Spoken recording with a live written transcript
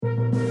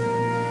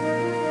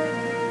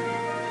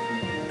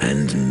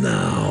And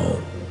now,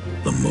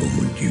 the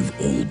moment you've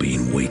all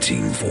been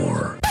waiting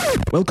for.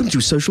 Welcome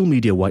to Social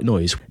Media White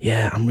Noise.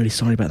 Yeah, I'm really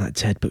sorry about that,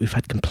 Ted, but we've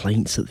had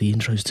complaints that the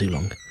intro's too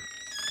long.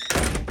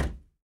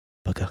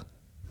 Bugger.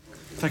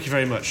 Thank you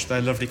very much.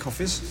 They're lovely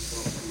coffees.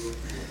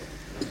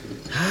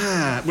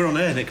 We're on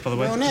air, Nick, by the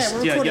way. We're on air.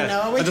 We're recording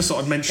now, are we? I just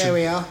thought I'd mention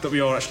that we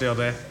are actually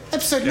on air.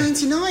 Episode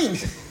 99.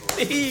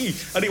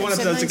 Only one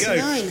episode to go.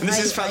 99. And this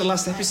is in fact the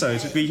last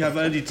episode. We have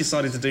only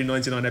decided to do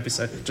 99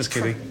 episodes. Just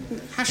kidding.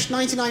 Hash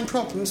 99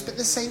 problems, but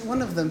this ain't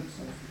one of them.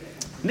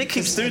 Nick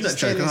keeps doing that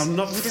joke, and I'm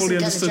not fully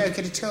understood. He doesn't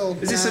get the joke at all.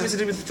 Is this something to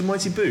do with the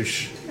Mighty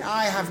Boosh?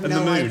 I have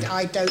no idea.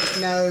 I don't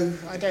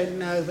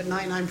know. But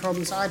 99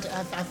 problems. I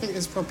think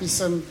there's probably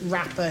some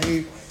rapper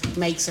who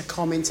makes a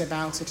comment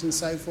about it and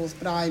so forth.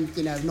 But I'm,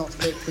 not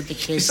hip with the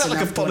kids. You sound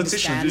like a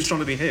politician who's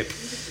trying to be hip.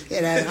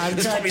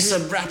 There's probably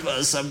some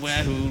rapper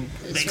somewhere who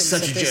makes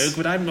such a joke,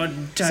 but I'm not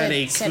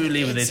entirely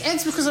coolly with it.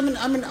 It's because I'm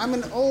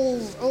an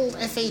old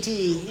FAT,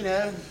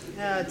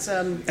 it's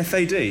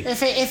FAD?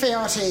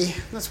 FART,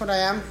 that's what I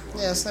am.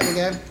 Yes, there we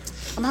go.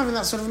 I'm having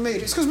that sort of mood.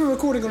 It's because we're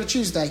recording on a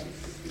Tuesday.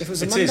 If it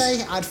was a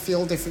Monday, I'd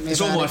feel differently. It's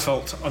all my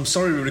fault. I'm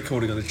sorry we're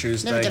recording on a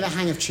Tuesday. Never get a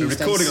hang of Tuesdays.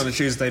 We're recording on a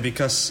Tuesday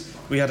because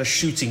we had a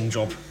shooting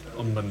job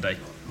on Monday.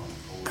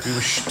 We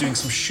were doing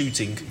some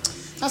shooting.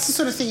 That's the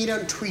sort of thing you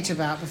don't tweet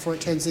about before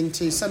it turns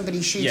into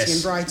somebody shooting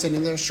in Brighton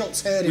and there are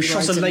shots heard in Brighton.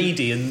 We shot a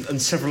lady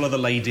and several other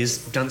ladies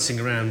dancing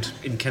around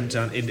in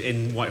Kemptown,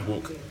 in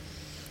Whitehawk,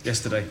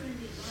 yesterday.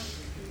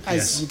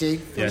 As you do.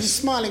 Yes. You're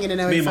smiling in an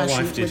Me and my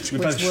fashion, wife did. We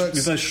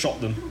both shot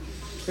them.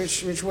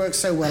 Which works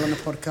so well on a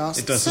podcast.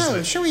 It does, so, doesn't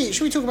it? shall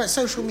we talk about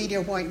social media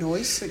white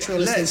noise, which you're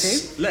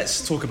listening to?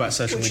 Let's talk about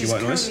social media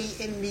white noise. Which is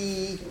currently in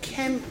the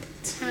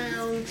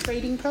Kemptown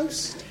Trading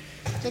Post.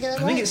 Did I get that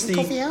right? I think it's the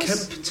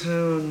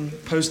Kemptown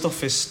Post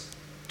Office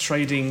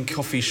Trading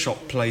Coffee Shop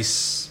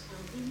Place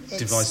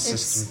device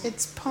system.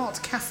 It's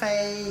part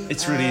cafe.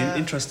 It's really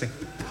interesting.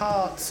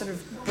 Part sort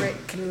of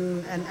brick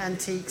and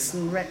antiques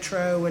and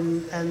retro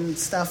and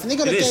stuff. And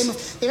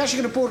they've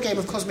actually got a board game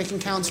of Cosmic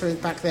Encounter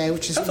back there,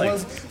 which is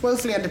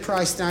woefully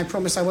underpriced. And I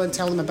promise I won't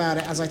tell them about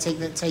it as I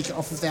take it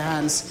off of their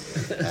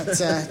hands.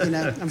 But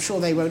I'm sure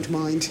they won't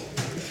mind.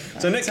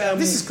 So Nick,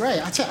 this is great.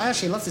 I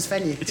actually love this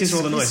venue. It is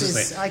rather nice,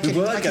 isn't it?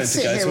 We were going to go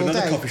to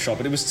another coffee shop,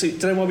 but it was too...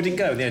 Do you know why we didn't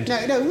go in the end?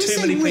 No. Too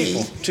many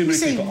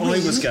people. I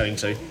was going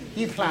to.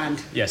 You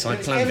planned. Yes, I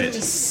planned it. It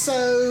was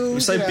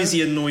so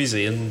busy and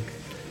noisy and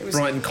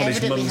Brighton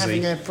College mumsy.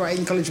 Having a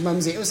Brighton College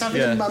mumsy. It was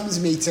having a mums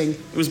meeting.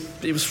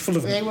 It was full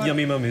of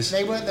yummy mummies.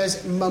 They weren't those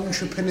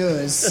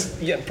mumtrepreneurs.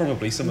 Yeah,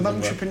 probably some of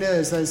them were.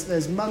 Mumtrepreneurs.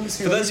 Those mums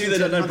who. For those of you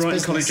that don't know,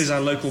 Brighton College is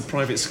our local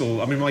private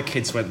school. I mean, my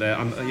kids went there.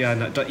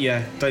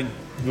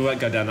 We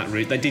won't go down that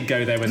route. They did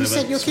go there when they were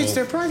small. You sent your kids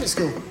to a private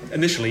school?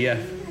 Initially, yeah.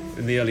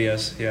 In the early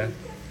years, yeah.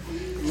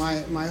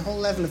 My whole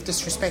level of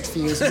disrespect for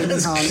you has been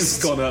enhanced.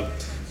 It's gone up.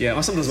 Yeah,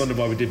 I sometimes wonder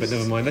why we did, but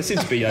never mind. They seem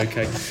to be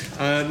okay.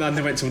 And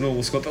they went to a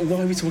normal school. But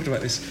why are we talking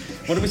about this?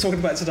 What are we talking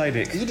about today,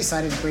 Nick? You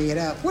decided to bring it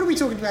up. What are we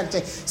talking about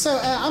today? So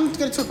I'm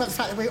going to talk about the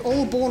fact that we're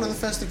all born on the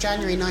 1st of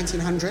January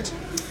 1900.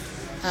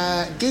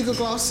 Google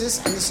Glasses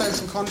and the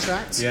social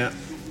contract. Yeah.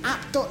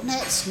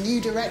 App.net's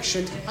new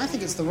direction. I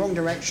think it's the wrong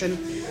direction.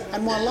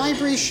 And while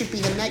libraries should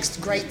be the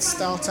next great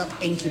startup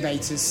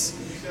incubators.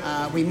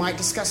 We might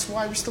discuss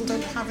why we still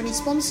don't have any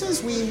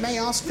sponsors. We may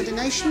ask for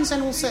donations,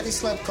 and we'll certainly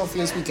slurp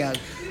coffee as we go.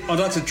 I'd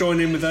like to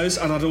join in with those,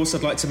 and I'd also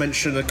like to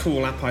mention a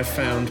cool app I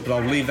found, but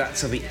I'll leave that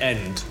to the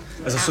end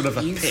as a sort of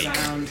a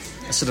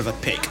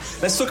pick.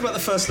 Let's talk about the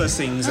first of those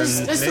things.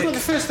 Let's talk about the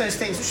first of those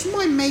things, which is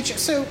my major.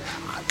 So,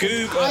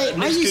 Google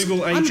I'm a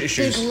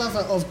issues. big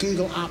lover of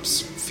Google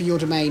Apps for your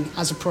domain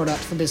as a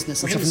product for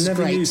business. Which I've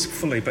never used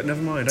fully, but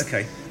never mind.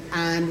 Okay.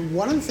 And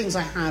one of the things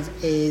I have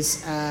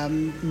is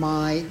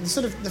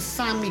the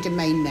family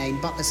domain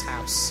name, Butler's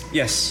House.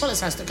 Yes.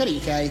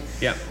 butlershouse.co.uk.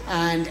 Yeah.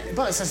 And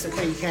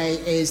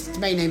butlershouse.co.uk is the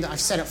domain name that I've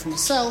set up for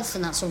myself,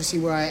 and that's obviously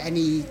where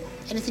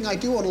anything I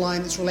do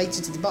online that's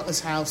related to the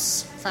Butler's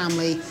House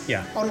family,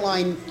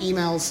 online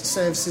emails,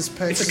 services,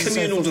 purchases. It's a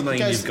communal domain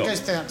you've got. It goes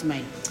to that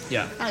domain.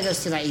 Yeah. And it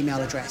goes to that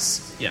email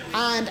address. Yeah.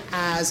 And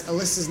as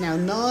Alyssa's now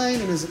 9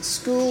 and is at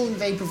school,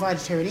 they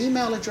provided her an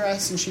email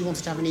address, and she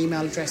wanted to have an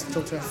email address to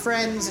talk to her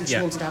friends, and she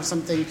wanted to have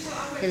something.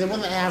 The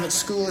one that they have at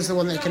school is the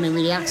one that they can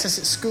really access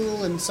at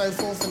school, and so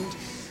forth.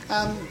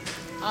 And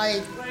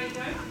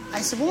I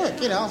said, well,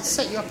 look, I'll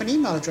set you up an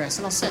email address,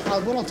 and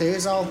what I'll do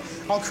is I'll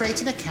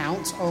create an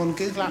account on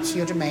Google Apps for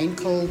your domain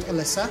called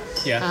Alyssa.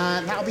 Yeah.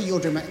 That'll be your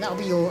domain. That'll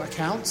be your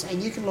account,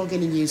 and you can log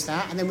in and use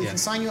that, and then we can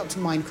sign you up to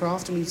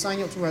Minecraft, and we can sign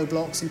you up to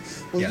Roblox, and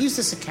we'll use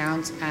this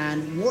account.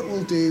 And what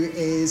we'll do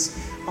is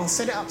I'll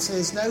set it up so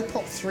there's no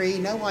POP3,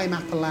 no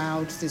IMAP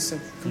allowed. There's a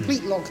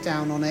complete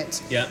lockdown on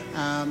it. Yeah.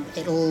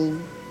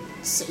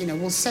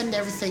 We'll send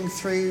everything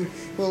through.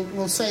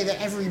 We'll say that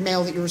every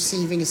mail that you're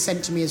receiving is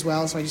sent to me as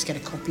well, so I just get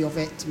a copy of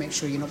it to make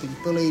sure you're not being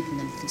bullied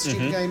and anything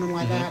stupid going on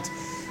like that.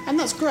 And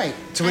that's great.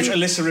 To which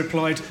Alyssa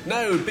replied,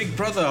 "No, Big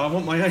Brother, I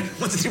want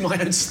to do my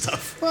own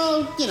stuff."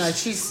 Well, you know,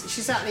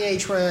 she's at the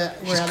age where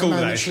She's at cool the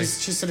with moment that,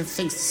 she sort of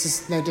thinks this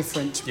is no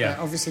different. Yeah.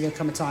 But obviously there'll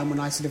come a time when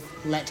I sort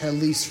of let her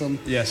loose from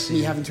Yes,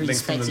 me having to link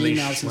from inspect the leash,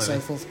 emails and won't so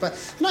it? forth. But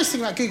the nice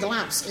thing about Google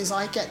Apps is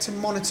I get to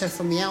monitor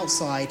from the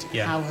outside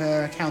Yeah. how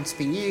her account's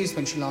been used,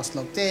 when she last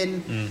logged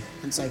in,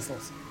 and so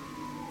forth.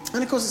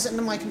 And of course it's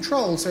under my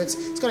control, so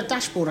it's got a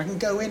dashboard. I can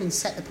go in and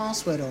set the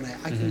password on it.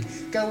 I can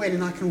go in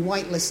and I can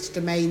whitelist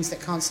domains that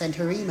can't send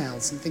her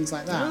emails and things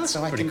like that. Oh, that's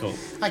so pretty cool.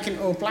 I can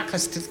or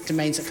blacklist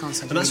domains that can't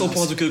send her And that's all emails.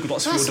 part of Google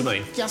Docs for your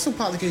domain? Yeah, that's all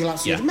part of the Google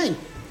Apps for Yeah. your domain.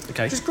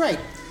 Okay. Which is great.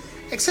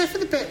 Except for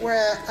the bit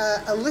where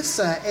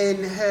Alyssa,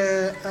 in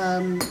her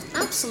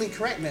absolute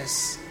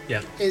correctness,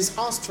 Yeah. is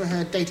asked for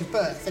her date of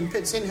birth and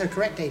puts in her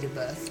correct date of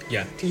birth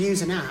Yeah. to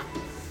use an app,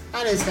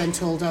 and is then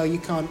told, oh, you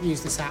can't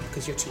use this app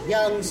because you're too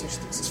young, so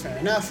this is fair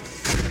enough.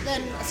 But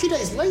then a few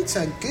days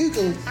later,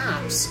 Google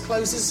Apps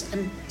closes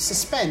and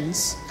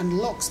suspends and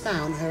locks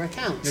down her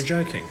account. You're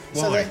joking.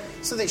 So Why?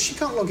 so that she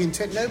can't log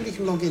into it, nobody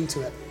can log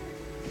into it.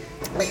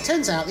 But it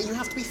turns out that you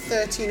have to be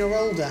 13 or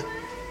older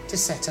to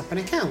set up an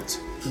account.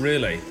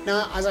 Really?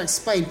 Now, as I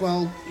explained,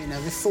 well, you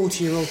know, the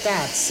 40-year-old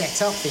dad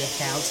set up the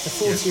account, the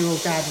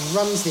 40-year-old dad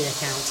runs the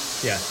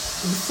account. Yeah.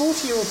 The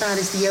 40-year-old dad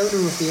is the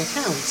owner of the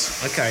account.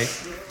 Okay.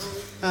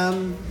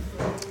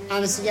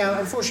 And it's, yeah,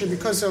 unfortunately,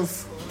 because of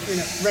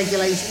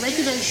regulation,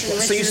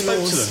 So you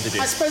spoke to them, did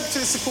you? I spoke to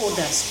the support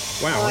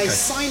desk. Wow, I okay.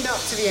 signed up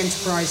to the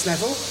enterprise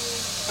level.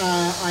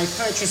 I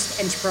purchased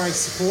enterprise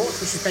support,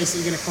 which is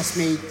basically going to cost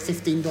me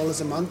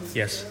 $15 a month.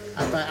 Yes.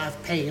 But I'm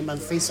paying a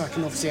monthly, so I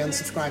can obviously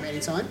unsubscribe at any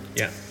time.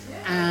 Yeah.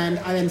 And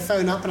I then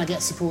phone up and I get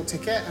a support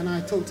ticket, and I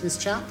talk to this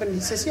chap, and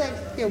he says,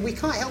 we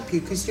can't help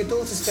you because your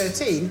daughter's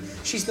 13,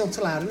 she's not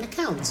allowed an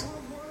account.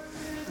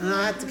 And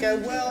I had to go,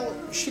 well,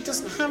 she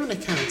doesn't have an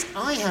account.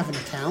 I have an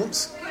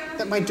account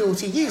that my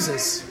daughter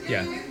uses.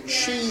 Yeah.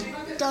 She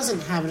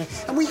doesn't have an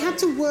account. And we had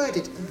to word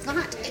it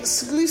that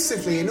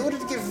exclusively in order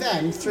to give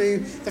them, through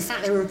the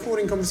fact they were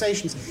recording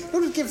conversations, in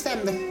order to give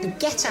them the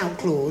get-out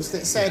clause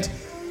that said,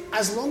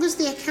 as long as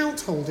the account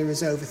holder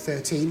is over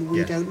 13, we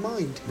Yeah. don't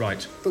mind.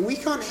 Right. But we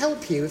can't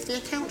help you if the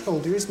account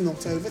holder is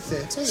not over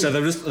 13. So they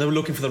were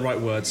looking for the right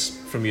words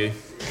from you.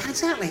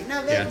 Exactly.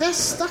 No, they're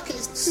stuck.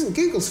 This isn't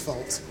Google's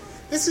fault.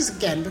 This is,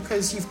 again,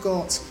 because you've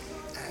got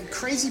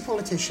crazy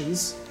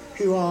politicians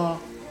who are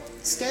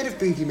scared of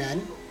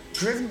boogeymen,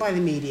 driven by the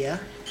media,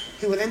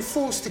 who are then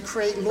forced to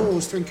create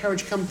laws to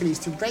encourage companies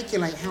to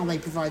regulate how they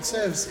provide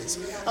services.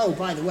 Oh,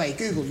 by the way,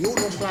 Google, you're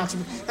not allowed to...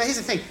 Now, here's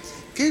the thing.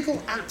 Google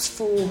Apps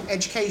for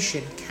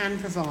Education can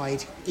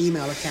provide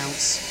email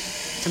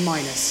accounts to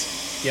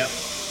minors. Yep.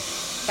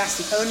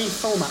 That's the only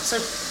format. So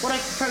what I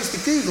propose to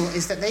Google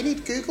is that they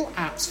need Google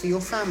Apps for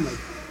your family.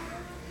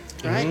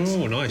 Right?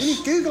 Oh, nice. You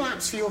need Google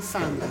Apps for your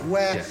family,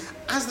 where, Yeah.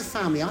 as the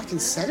family, I can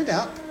set it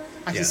up.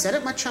 I can set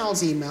up my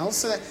child's email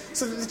so that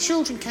the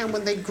children can,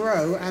 when they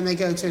grow and they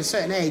go to a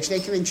certain age, they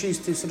can then choose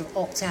to sort of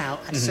opt out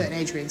at a certain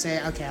age group and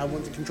say, okay, I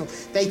want to control.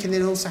 They can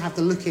then also have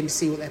the look in to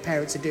see what their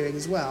parents are doing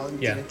as well,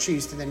 and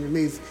choose to then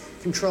remove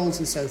controls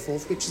and so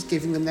forth, which is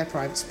giving them their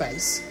private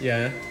space.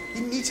 Yeah.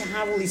 You need to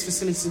have all these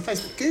facilities in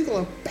place, but Google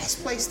are the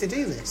best place to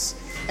do this.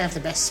 They have the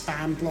best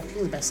spam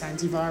blocking, the best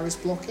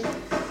antivirus blocking.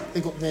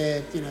 They've got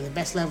the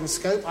best level of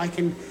scope. I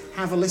can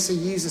have Alyssa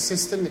use a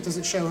system that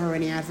doesn't show her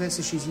any adverts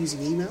as she's using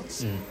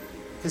emails,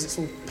 because it's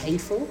all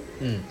paid for.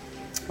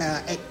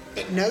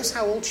 It knows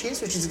how old she is,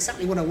 which is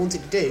exactly what I want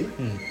it to do.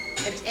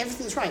 And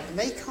everything's right, but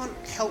they can't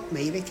help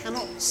me. They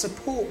cannot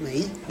support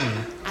me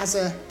as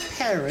a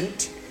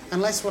parent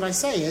unless what I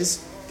say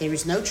is there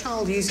is no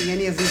child using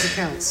any of these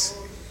accounts.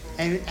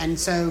 And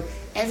so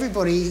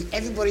everybody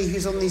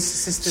who's on these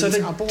systems So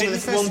they are born on the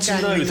didn't 1st want of to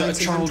January know that a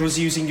child 1900. was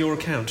using your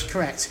account.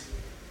 Correct.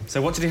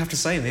 So what did he have to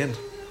say in the end?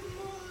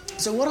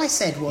 So what I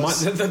said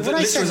was... The what I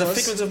list said was a was,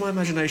 figment of my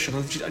imagination.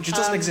 It just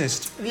doesn't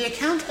exist. the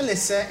account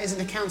Alyssa is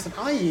an account that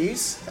I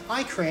use, that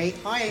I create,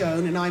 I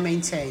own, and I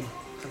maintain.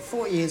 I'm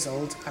 40 years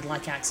old. I'd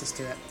like access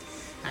to it.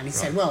 And he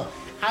said, well,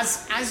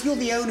 as you're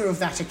the owner of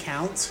that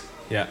account,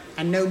 Yeah.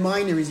 and no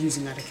minor is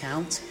using that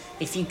account,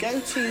 if you go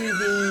to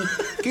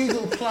the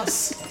Google Plus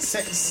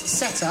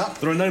setup...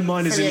 There are no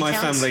minors for the in my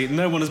account, family.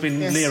 No one has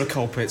been Yes. near a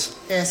culprit.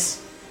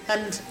 Yes,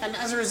 and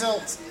as a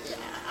result,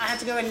 I had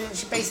to go in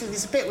and basically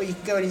there's a bit where you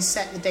can go in and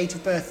set the date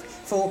of birth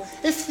for...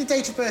 If the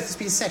date of birth has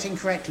been set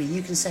incorrectly,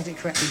 you can set it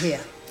correctly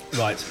here.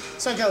 Right.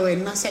 So I go in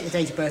and I set the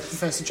date of birth to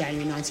the 1st of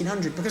January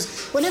 1900,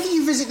 because whenever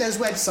you visit those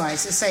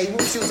websites that say,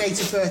 what's your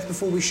date of birth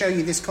before we show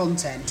you this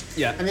content?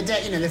 Yeah. And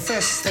the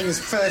first thing is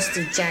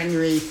 1st of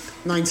January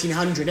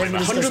 1900.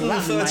 Everybody goes, well, that'll be my-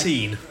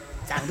 113.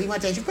 That'll be my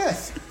date of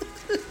birth.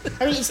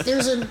 I mean,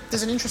 there's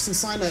an interesting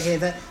side note here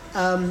that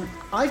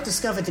I've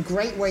discovered a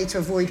great way to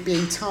avoid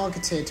being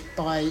targeted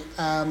by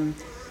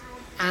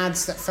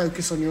ads that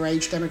focus on your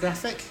age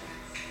demographic.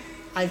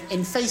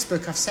 in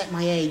Facebook, I've set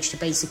my age to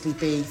basically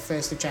be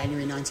 1st of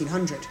January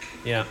 1900.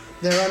 Yeah.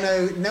 There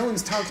are no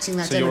one's targeting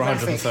that demographic.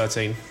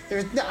 So you're 113.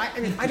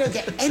 I don't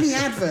get any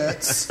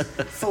adverts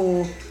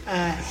for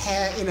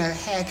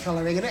hair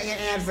colouring. I don't get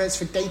any adverts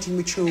for dating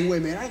mature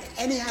women. I don't get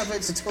any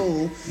adverts at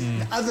all,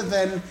 other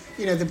than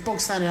the bog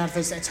standard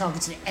adverts that are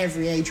targeted at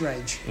every age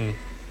range.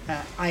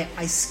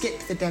 I skip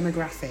the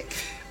demographic.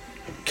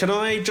 Can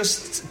I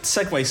just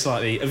segue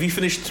slightly? Have you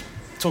finished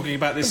talking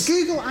about this?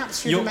 Google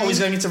Apps your You're domain. always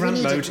going into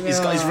rant mode. He's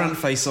got his rant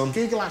face on.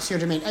 Google Apps your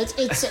domain. It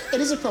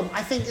is a problem.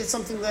 I think it's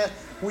something that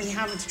we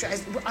haven't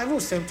addressed. I've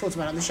also talked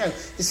about it on the show.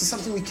 This is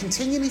something we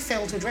continually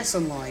fail to address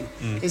online,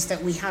 is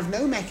that we have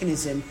no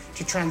mechanism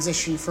to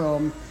transition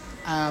from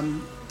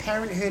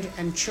parenthood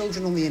and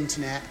children on the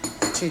internet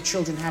to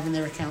children having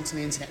their accounts on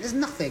the internet. There's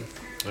nothing.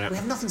 Yeah. We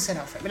have nothing set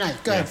up for it. But no,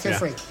 go ahead, feel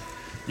free.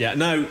 Yeah,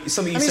 no,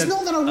 something you said... it's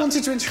not that I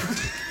wanted to interrupt.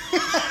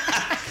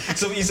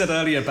 Something you said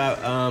earlier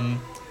about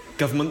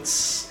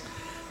governments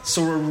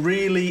saw a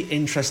really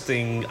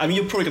interesting... I mean,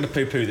 you're probably going to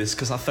poo-poo this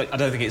because I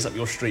don't think it's up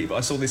your street, but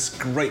I saw this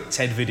great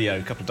TED video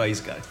a couple of days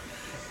ago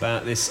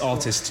about this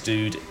artist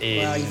dude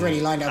in... Well, you've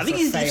really lined up for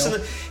a fail.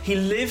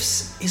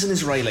 He's an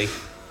Israeli.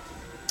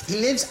 He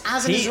lives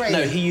as an Israeli?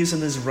 No, he is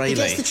an Israeli. He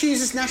gets to choose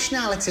his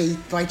nationality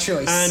by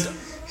choice. And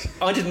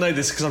I didn't know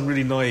this because I'm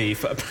really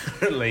naive, but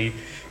apparently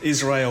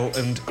Israel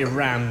and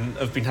Iran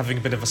have been having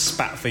a bit of a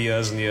spat for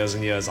years and years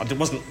and years. It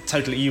wasn't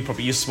totally you,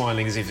 probably you're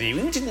smiling as if you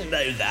didn't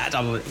know that.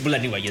 Well,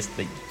 anyway, yes.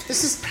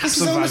 This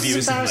is almost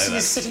as embarrassing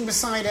as sitting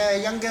beside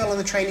a young girl on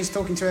the train who's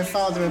talking to her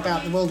father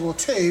about the World War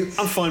II.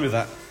 I'm fine with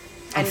that.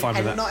 And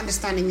not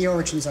understanding the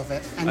origins of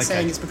it and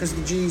saying it's because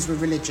the Jews were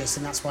religious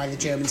and that's why the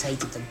Germans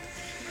hated them.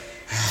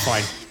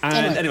 Fine.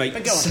 And anyway, go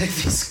on. So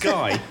this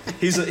guy,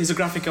 he's a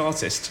graphic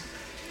artist,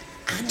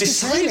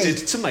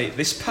 decided to make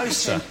this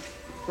poster.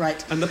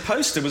 Right. And the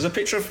poster was a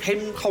picture of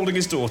him holding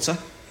his daughter.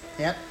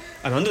 Yep.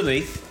 And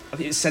underneath, I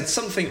think it said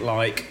something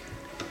like,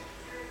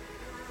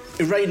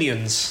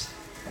 Iranians,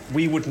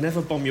 we would never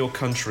bomb your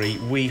country,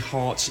 we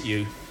heart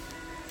you.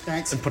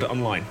 Right. And put it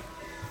online.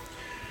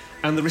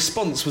 And the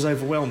response was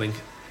overwhelming.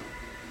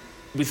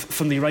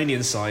 From the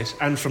Iranian side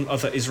and from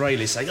other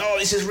Israelis saying, oh,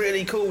 this is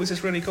really cool, this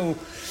is really cool.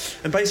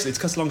 And basically, to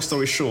cut a long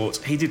story short,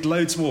 he did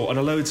loads more, and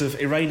loads of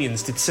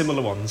Iranians did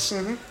similar ones,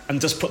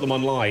 and just put them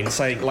online,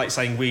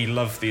 saying we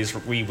love these,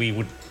 we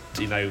would,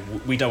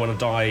 we don't want to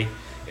die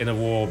in a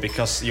war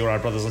because you're our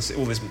brothers, and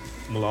all this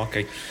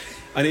malarkey.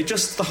 And it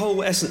just, the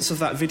whole essence of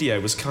that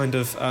video was kind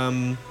of,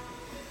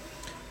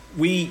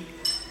 we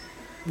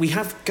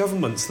have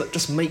governments that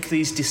just make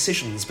these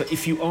decisions, but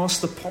if you ask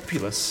the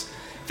populace,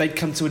 they'd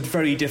come to a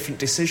very different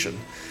decision.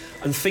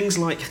 And things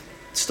like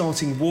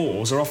starting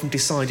wars are often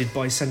decided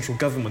by central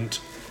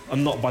government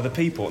and not by the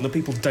people, and the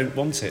people don't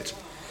want it.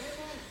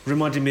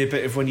 Reminded me a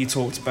bit of when you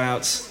talked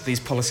about these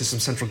policies from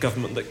central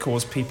government that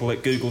caused people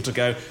at Google to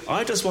go,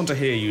 I just want to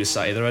hear you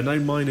say there are no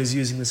minors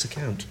using this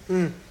account.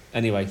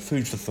 Anyway,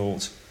 food for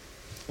thought.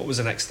 What was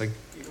the next thing?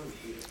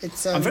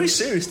 I'm very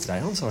serious today,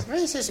 aren't I?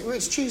 Very serious. Well,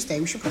 it's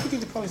Tuesday. We should probably do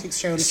the politics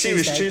show on a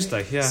Serious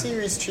Tuesday, yeah.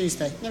 Serious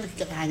Tuesday. Never could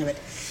get the hang of it.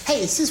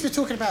 Hey, since we're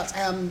talking about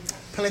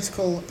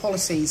political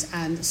policies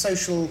and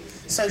social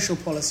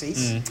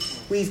policies,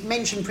 we've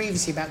mentioned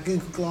previously about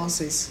Google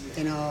Glasses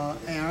in our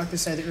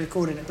episode that we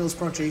recorded at Bill's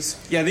Produce,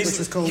 which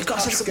was called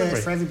Upskirt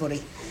for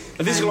Everybody.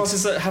 Are these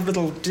glasses that have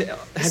little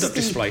head-up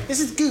display?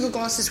 This is Google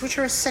Glasses, which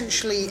are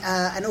essentially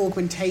an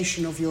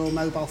augmentation of your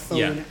mobile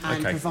phone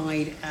and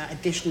provide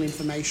additional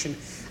information.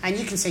 And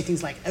you can say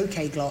things like,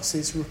 OK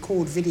Glasses,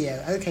 record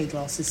video. OK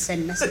Glasses,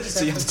 send messages.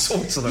 So you have to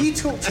talk to them. You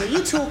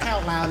talk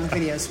out loud in the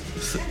videos.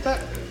 But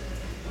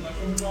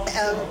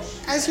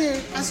as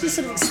you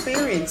sort of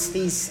experience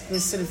this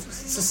sort of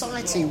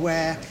society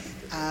where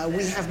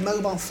we have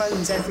mobile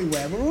phones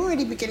everywhere, we're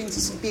already beginning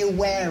to be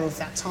aware of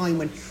that time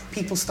when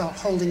people start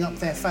holding up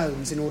their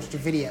phones in order to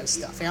video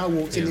stuff. I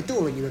walked in the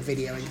door and you were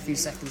videoing a few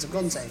seconds of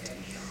content.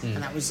 And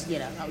that was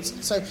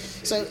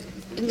so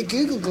in the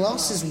Google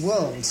Glasses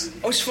world.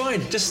 Oh, it's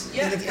fine. Just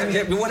no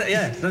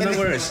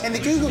worries. In the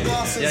Google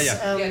Glasses,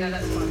 that's fine.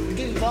 The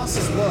Google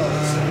Glasses world,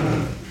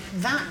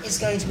 that is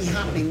going to be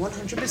happening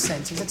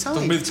 100% of the time.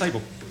 Don't move the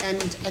table.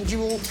 And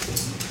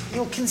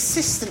you'll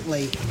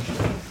consistently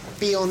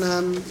be on.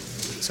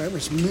 Sorry, we're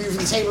just moving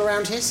the table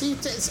around here. See,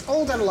 it's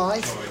all done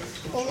live,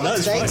 all up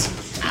to date.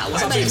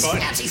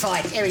 Absolutely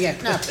fine. Here we go.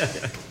 Now,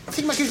 the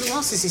thing about Google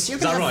Glasses is you're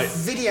going to have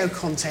video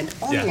content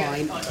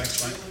online,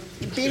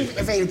 being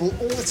available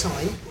all the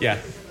time. Yeah.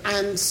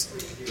 And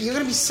you're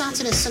going to be sat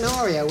in a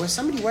scenario where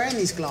somebody wearing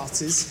these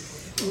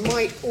glasses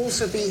might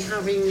also be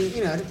having,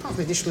 apart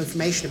from additional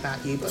information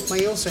about you, but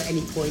may also at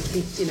any point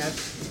be,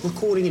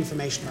 recording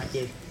information about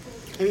you.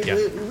 I mean,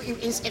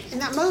 in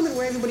that moment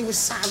where everybody was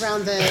sat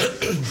around there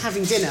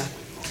having dinner,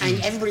 and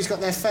everybody's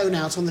got their phone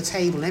out on the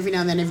table, and every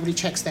now and then everybody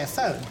checks their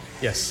phone.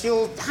 Yes.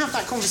 You'll have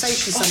that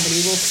conversation with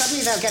somebody, well,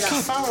 suddenly they'll get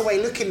that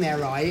faraway look in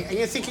their eye, and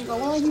you're thinking, oh,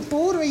 well, are you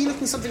bored, or are you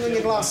looking something on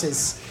your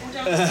glasses?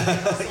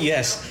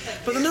 Yes.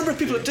 But the number of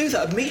people that do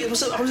that, I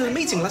was at a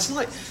meeting last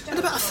night, and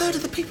about a third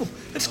of the people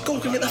are just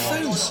gawking at their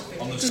phones.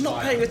 Just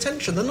not paying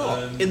attention. They're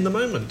not in the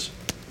moment.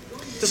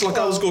 Just like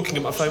I was gawking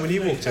at my phone when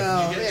you walked in.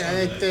 Well, you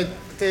know,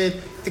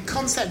 the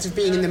concept of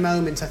being in the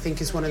moment, I think,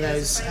 is one of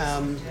those,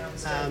 what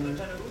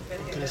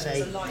can I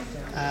say,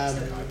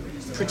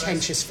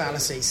 pretentious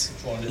fallacies.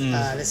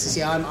 This is,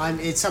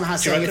 it's somehow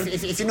saying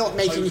if you're not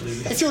making,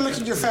 if you're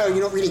looking at your phone,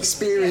 you're not really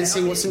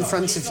experiencing what's in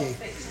front of you.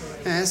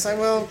 So,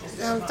 well,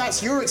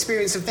 that's your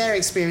experience of their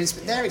experience,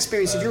 but their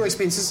experience of your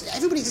experience,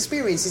 everybody's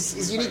experience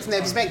is unique from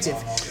their perspective.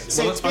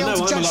 So well, I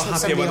know I'm a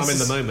lot happier when I'm in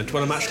the moment,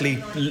 when I'm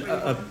actually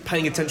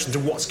paying attention to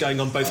what's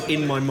going on both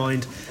in my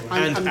mind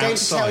and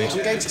outside.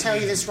 I'm going to tell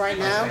you this right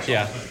now.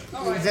 Yeah.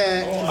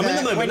 I'm in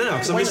the moment now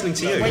because I'm listening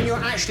to you. When you're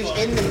actually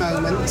in the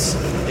moment,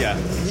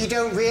 you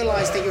don't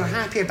realise that you're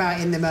happy about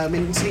in the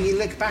moment until you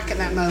look back at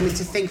that moment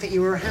to think that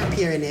you were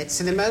happier in it.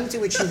 So the moment at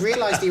which you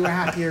realised that you were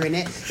happier in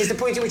it is the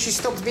point at which you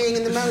stopped being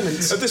in the moment.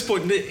 At this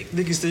point,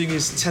 Nick is doing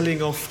his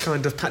telling off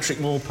kind of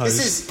Patrick Moore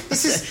pose.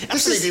 This is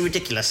absolutely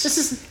ridiculous.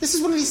 This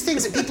is one of these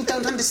things that people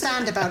don't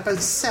understand about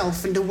both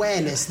self and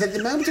awareness. That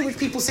the moment at which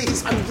people say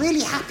this, I'm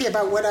really happy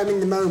about when I'm in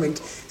the moment.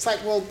 It's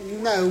like, well,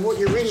 no, what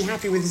you're really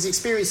happy with is the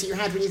experience that you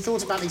had when you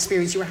thought about the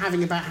experience you were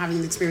having about having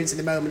the experience in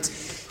the moment.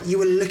 You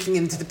were looking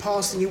into the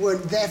past and you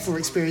weren't therefore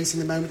experiencing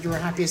the moment you were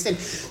happiest in.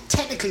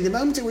 Technically, the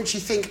moment at which you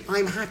think,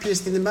 I'm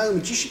happiest in the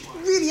moment, you should be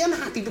really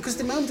unhappy because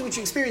the moment at which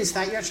you experience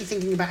that, you're actually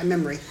thinking about a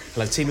memory.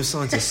 Hello, team of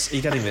scientists. Are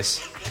you getting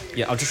this?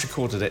 Yeah, I've just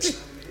recorded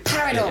it.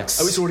 Paradox.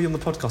 Yeah. Oh, it's already on the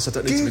podcast. I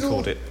don't need to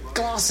record it.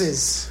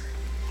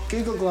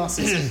 Google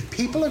Glasses.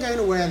 People are going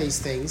to wear these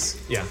things.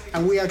 Yeah.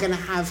 And we are going to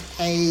have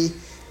a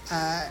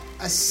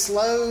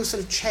slow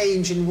sort of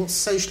change in what's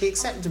socially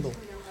acceptable.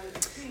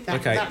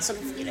 That sort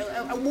of,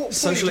 at what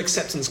social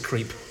acceptance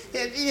creep.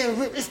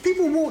 If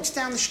people walked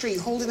down the street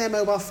holding their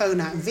mobile phone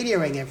out and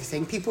videoing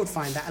everything, people would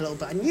find that a little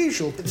bit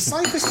unusual. But the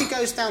cyclist who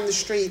goes down the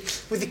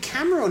street with a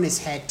camera on his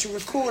head to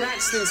record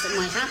accidents that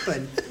might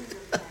happen,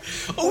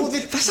 or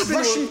the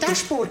Russian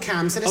dashboard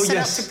cams that are set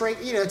up to break,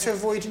 to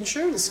avoid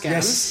insurance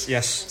scams.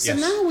 Yes. So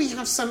now we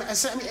have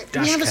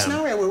we have a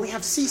scenario where we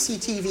have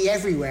CCTV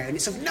everywhere, and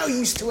it's of no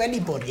use to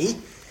anybody.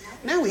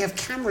 Now we have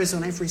cameras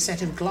on every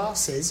set of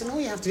glasses, and all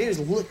you have to do is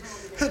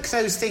hook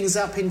those things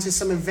up into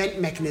some event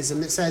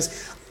mechanism that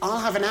says, I'll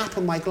have an app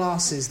on my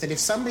glasses that if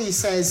somebody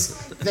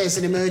says there's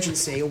an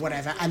emergency or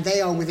whatever, and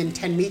they are within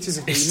 10 metres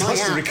of me,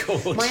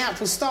 my app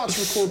will start to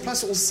record,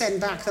 plus it will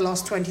send back the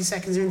last 20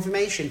 seconds of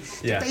information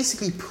to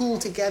basically pull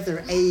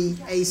together a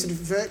sort of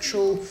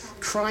virtual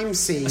crime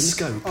scene. A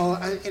scope.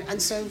 And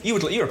so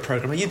you're a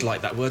programmer, you'd like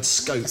that word,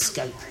 scope. A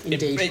scope,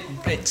 indeed.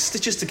 It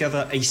stitches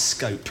together a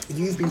scope.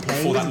 You've been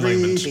playing with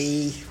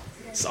Ruby.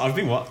 So I've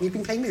been what? You've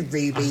been playing with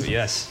Ruby.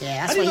 Yes.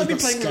 Yeah, that's why you've been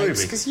playing with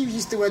Ruby. Because you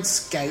used the word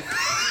scope.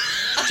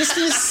 Just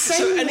in the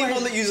same way... So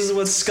anyone that uses the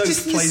word scope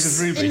plays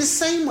with Ruby? In the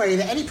same way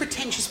that any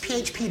pretentious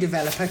PHP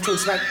developer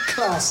talks about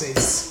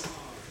classes.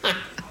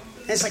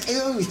 It's like,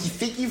 oh, you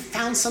think you've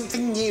found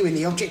something new in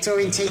the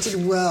object-orientated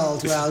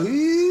world. Well,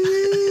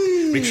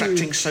 ooh.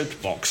 Retracting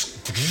soapbox.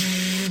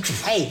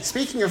 Hey,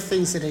 speaking of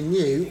things that are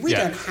new, we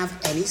don't have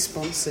any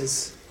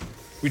sponsors.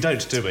 We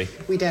don't, do we?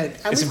 We don't.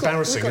 And it's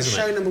embarrassing, isn't it? We've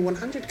got show number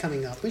 100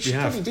 coming up. We should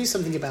probably do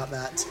something about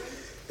that.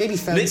 Maybe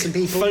phone some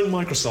people. Phone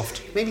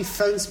Microsoft. Maybe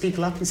phone some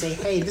people up and say,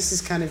 hey, this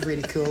is kind of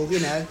really cool,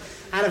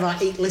 out of our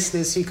 8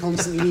 listeners who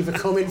constantly leave a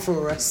comment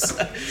for us.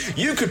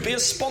 You could be a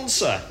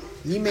sponsor.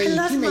 I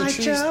love my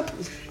job.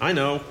 I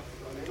know.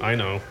 I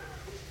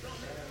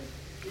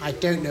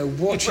don't know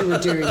what you were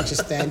doing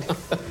just then.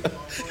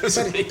 but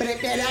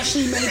it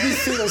actually made me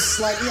feel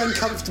slightly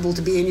uncomfortable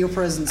to be in your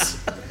presence.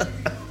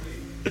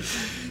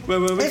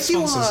 If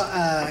you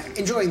are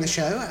enjoying the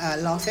show,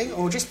 laughing,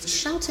 or just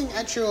shouting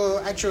at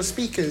your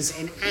speakers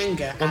in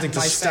anger, wanting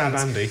to stab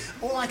Andy,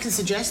 all I can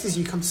suggest is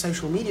you come to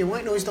social media,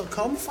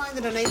 whitenoise.com, find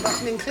the donate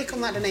button and click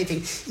on that donate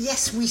thing.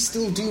 Yes, we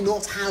still do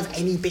not have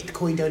any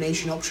Bitcoin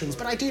donation options,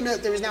 but I do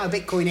note there is now a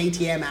Bitcoin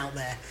ATM out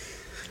there.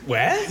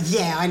 Where?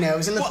 Yeah, I know. It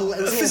was a little...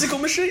 a physical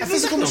machine? A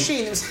physical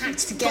machine that was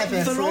hacked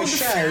together for a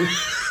show.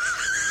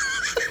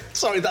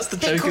 Sorry, that's the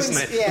joke, isn't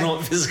it? Yeah.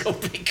 Not physical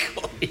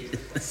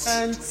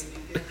Bitcoins.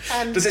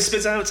 And does it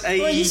spit out a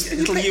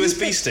little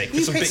USB stick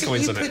with some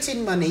Bitcoins in it? You put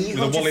in money. With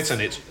a wallet in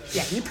it?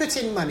 Yeah, you put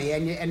in money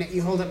and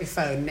you hold up your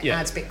phone and it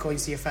adds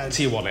Bitcoins to your phone.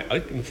 To your wallet.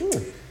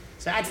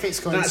 So add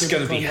Bitcoins that's to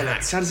your going to be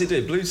hacked. How does it do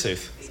it?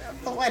 Bluetooth?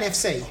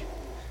 NFC.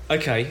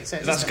 Okay, so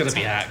that's going to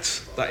be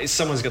hacked.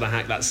 Someone's going to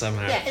hack that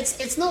somehow. Yeah,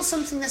 it's not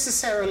something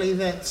necessarily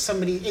that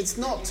it's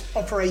not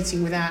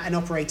operating without an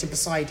operator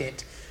beside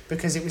it,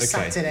 because it was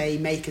sat at a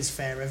Makers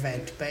Faire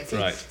event. But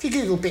if you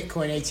Google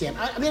Bitcoin ATM,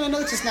 I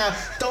notice now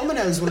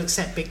Domino's will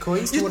accept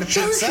Bitcoins to order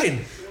pizza. You're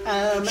serious?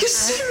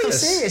 I'm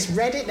serious.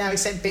 Reddit now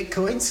accept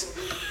Bitcoins.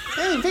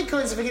 Yeah,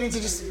 Bitcoins are beginning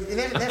to just...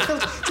 They're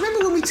filled. Do you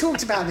remember when we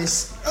talked about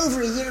this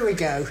over a year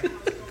ago?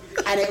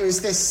 And it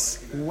was this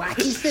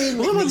wacky thing.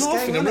 Well, that I'm he's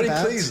laughing. going I'm on really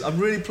about. pleased. I'm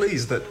really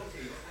pleased that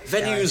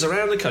venues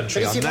around the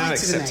country But if are you'd now like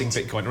to accepting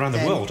donate, Bitcoin. Around the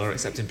then- world are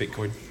accepting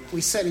Bitcoin. We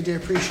certainly do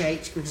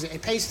appreciate, because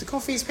it pays for the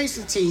coffees, pays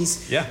for the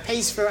teas, Yeah.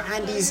 pays for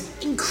Andy's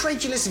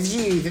incredulous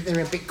view that there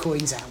are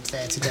bitcoins out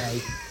there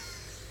today.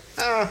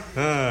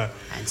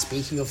 And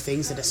speaking of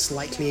things that are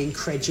slightly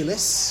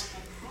incredulous,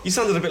 You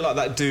sounded a bit like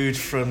that dude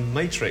from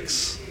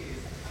Matrix.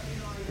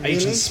 Really?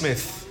 Agent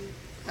Smith.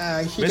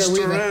 Hugo Mr.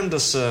 Weaver.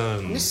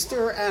 Anderson.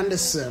 Mr.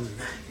 Anderson.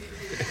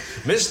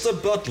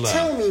 Mr. Butler.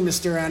 Tell me,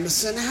 Mr.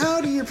 Anderson, how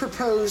do you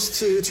propose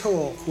to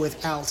talk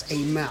without a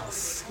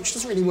mouth? Which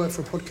doesn't really work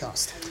for a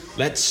podcast.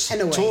 Let's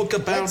Anyway, talk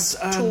about let's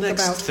our talk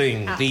next about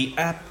thing. app. The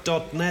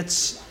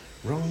app.net's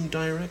wrong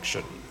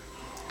direction.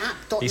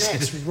 He's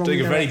App.net's wrong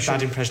doing a very direction.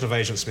 bad impression of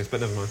Agent Smith, but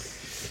never mind.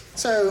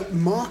 So,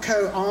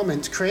 Marco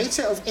Arment,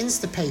 creator of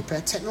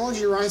Instapaper,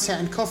 technology writer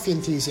and coffee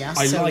enthusiast.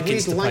 I so like we'd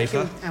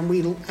Instapaper.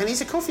 him, and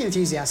he's a coffee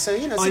enthusiast, so,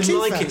 it's a I twofer.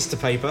 like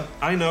Instapaper.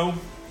 I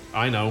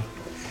know.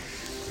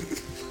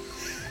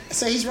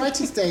 So he's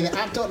writing today that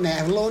App.net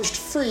have launched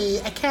free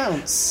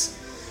accounts.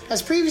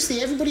 As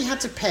previously, everybody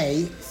had to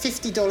pay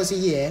 $50 a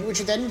year, which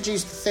would then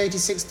reduce to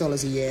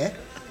 $36 a year.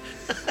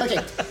 Okay,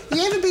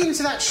 you ever been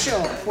into that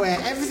shop where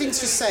everything's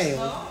for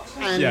sale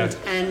and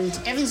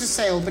everything's for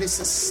sale, but it's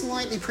a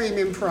slightly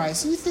premium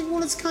price, and you think,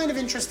 well, it's kind of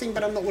interesting,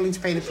 but I'm not willing to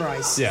pay the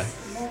price. Yeah.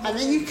 And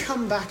then you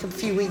come back a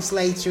few weeks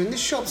later, and the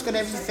shop's got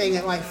everything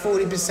at like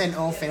 40%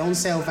 off and on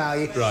sale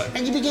value, Right.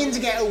 and you begin to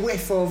get a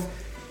whiff of,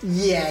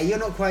 yeah, you're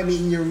not quite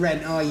meeting your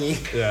rent, are you?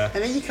 Yeah.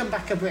 And then you come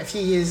back up a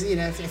few years,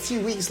 a few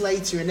weeks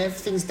later, and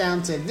everything's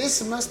down to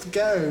this must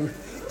go.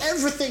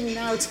 Everything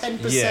now 10%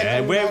 Yeah,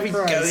 on where are one we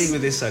price. going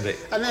with this, Edit?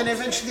 And then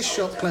eventually the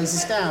shop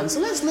closes down. So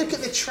let's look at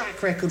the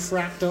track record for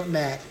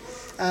App.net.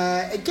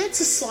 It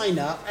gets a sign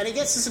up and it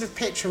gets a sort of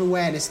pitch of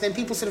awareness. Then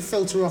people sort of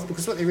filter off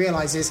because what they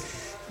realise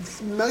is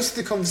most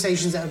of the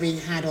conversations that are being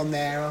had on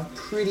there are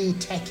pretty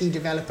techie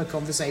developer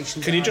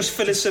conversations. Can you just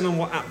fill us in on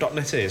what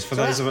app.net is for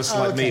those of us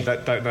like me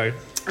that don't know?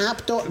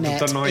 App.net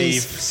The naive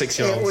is,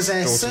 6-year-old it was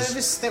a daughters.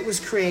 service that was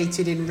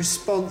created in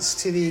response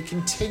to the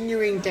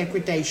continuing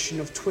degradation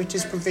of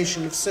Twitter's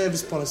provision of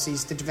service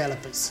policies to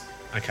developers.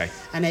 Okay.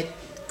 And it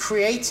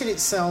created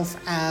itself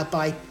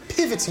by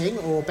pivoting,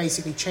 or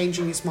basically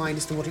changing its mind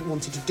as to what it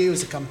wanted to do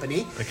as a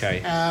company.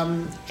 Okay.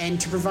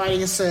 And to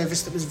providing a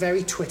service that was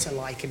very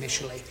Twitter-like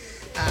initially.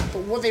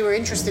 But what they were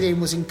interested in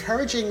was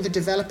encouraging the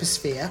developer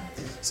sphere,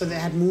 so they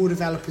had more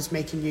developers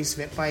making use of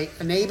it by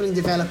enabling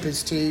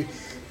developers to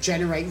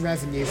generate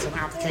revenue from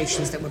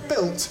applications that were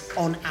built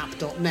on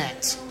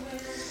app.net.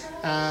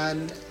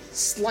 And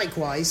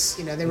likewise,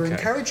 they were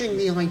encouraging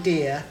the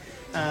idea,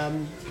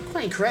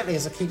 quite incorrectly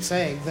as I keep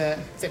saying, that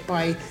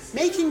by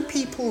making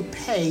people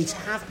pay to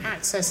have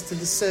access to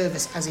the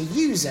service as a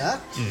user,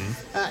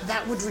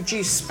 that would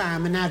reduce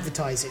spam and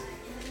advertising.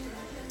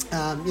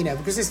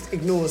 Because this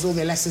ignores all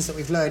the lessons that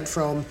we've learned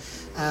from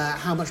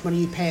how much money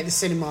you pay at the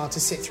cinema to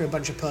sit through a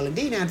bunch of Pearl and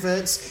Dean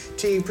adverts,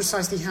 to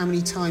precisely how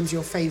many times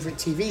your favourite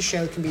TV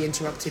show can be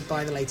interrupted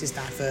by the latest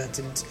advert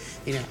and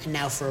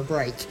now for a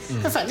break. In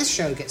fact, this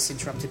show gets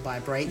interrupted by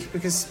a break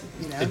because,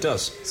 It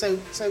does. So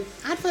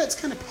adverts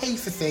kind of pay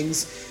for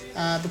things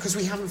because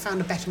we haven't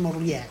found a better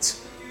model yet.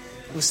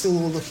 We're still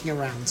all looking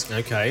around.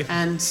 Okay.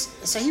 And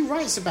so he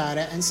writes about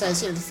it and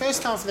says, the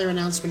first half of their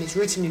announcement is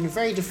written in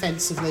very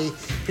defensively,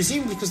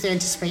 presumably because they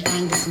anticipate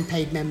anger from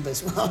paid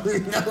members. Well,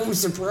 no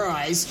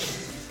surprise.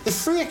 The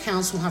free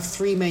accounts will have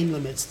three main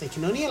limits. They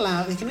can only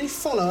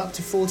follow up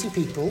to 40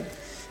 people.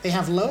 They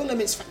have lower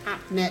limits for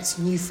AppNet's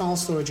new file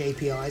storage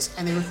APIs,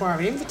 and they require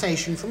an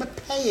invitation from a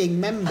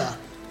paying member.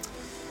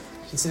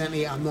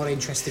 Incidentally, I'm not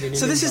interested in.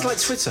 So this is like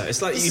Twitter.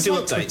 It's like you do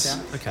updates. Twitter.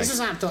 Okay. This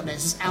is app.net.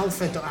 This is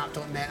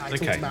alpha.app.net I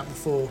talked about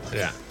before.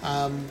 Yeah.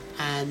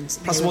 And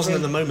Plus, it wasn't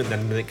in the moment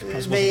then, Nick.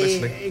 Plus, wasn't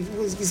listening. it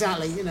was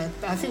exactly.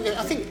 I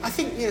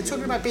think.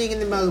 Talking about being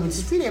in the moment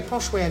is really a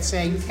posh way of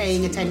saying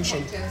paying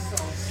attention.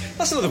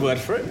 That's another word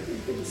for it.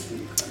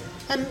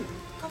 And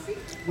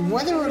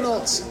whether or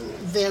not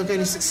they are going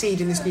to succeed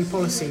in this new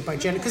policy by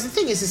because the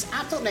thing is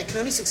app.net can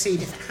only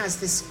succeed if it has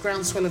this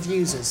groundswell of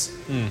users.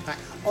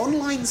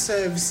 Online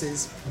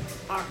services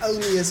are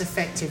only as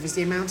effective as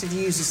the amount of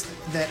users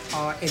that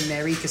are in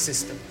their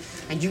ecosystem,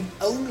 and you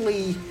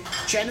only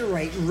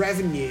generate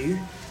revenue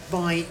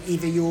by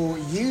either your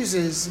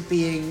users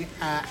being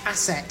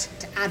asset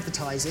to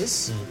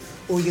advertisers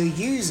or your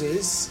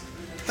users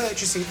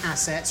purchasing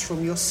assets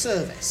from your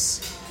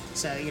service.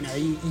 So, you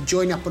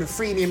join up on a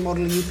freemium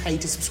model and you pay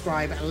to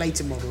subscribe at a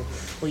later model.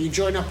 Or you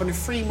join up on a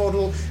free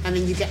model and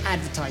then you get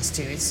advertised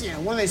to. It's,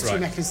 one of those two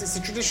mechanisms. It's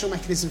the traditional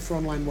mechanism for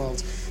online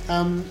world.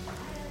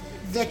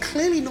 They're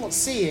clearly not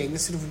seeing the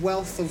sort of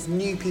wealth of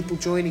new people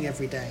joining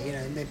every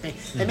day.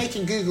 They're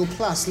making Google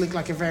Plus look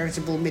like a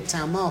veritable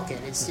midtown market.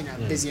 It's,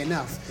 busy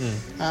enough.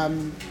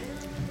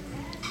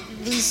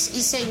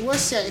 He's saying,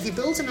 worse yet, if you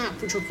build an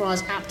app which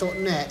requires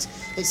app.net,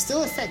 it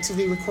still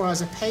effectively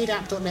requires a paid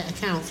app.net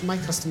account for my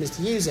customers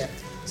to use it.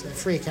 So the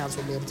free accounts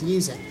won't be able to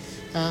use it.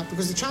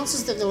 Because the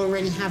chances that they'll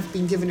already have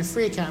been given a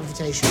free account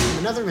invitation from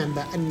another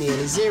member are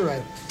nearly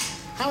zero.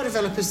 How are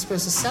developers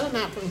supposed to sell an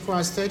app that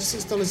requires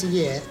 $36 a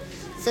year,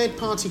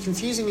 third-party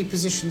confusingly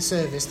positioned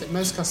service that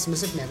most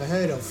customers have never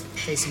heard of?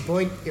 Case in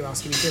point, you're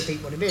asking me to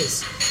repeat what it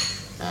is.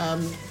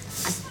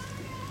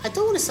 I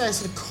don't want to say I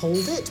sort of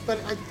called it, but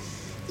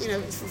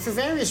for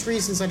various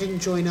reasons I didn't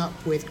join up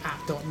with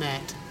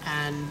app.net,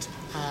 and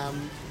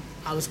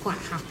I was quite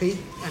happy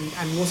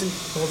and wasn't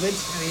bothered.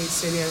 I mean,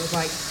 it was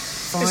like,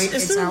 fine, is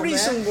it's there a out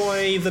reason there,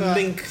 why the but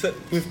link that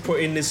we've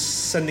put in is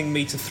sending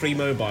me to 3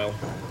 Mobile?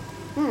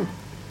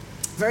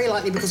 Very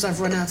likely because I've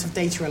run out of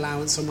data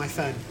allowance on my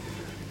phone.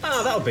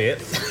 Ah, that'll be it.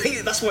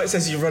 That's why it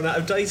says you've run out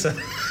of data.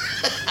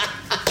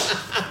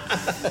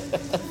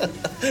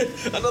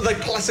 Another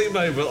classic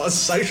moment on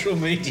social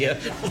media.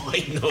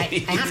 White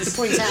noise. I have to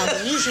point out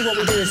that usually what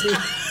we do is we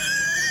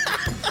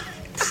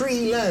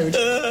preload.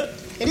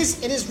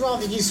 It is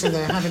rather useful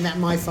though, having that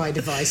MiFi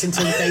device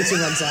until the data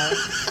runs out.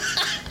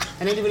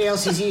 And anybody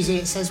else who's using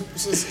it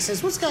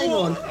says what's going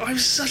on? I'm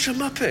such a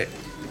muppet.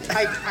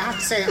 I have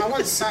to say, I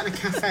once sat in a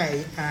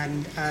cafe,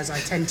 and as I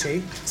tend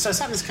to, so I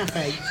sat in this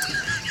cafe,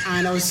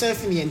 and I was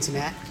surfing the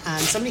internet,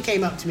 and somebody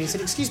came up to me and said,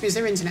 "Excuse me, is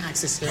there internet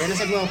access here?" And I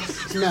said, "Well,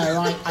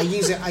 no, I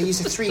use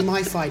a 3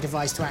 MiFi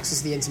device to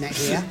access the internet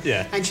here."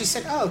 Yeah. And she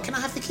said, "Oh, can I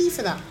have the key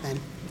for that then?"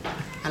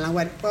 And I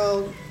went,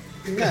 "Well,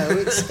 no,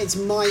 it's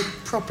my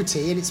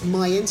property and it's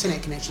my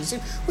internet connection." She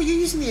said, "Well, you're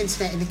using the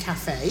internet in the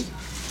cafe.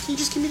 Can you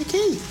just give me the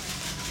key?"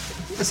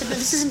 I said, "No,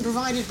 this isn't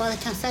provided by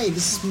the cafe.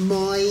 This is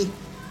my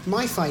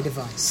MiFi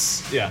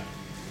device." Yeah.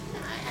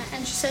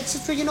 And she said,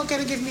 "So you're not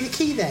going to give me the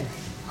key then?"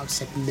 I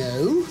said,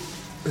 "No,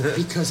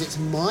 because it's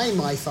my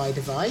MiFi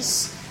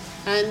device,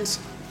 and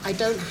I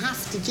don't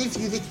have to give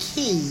you the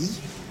key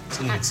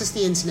to access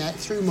the internet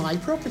through my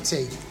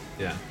property."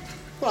 Yeah.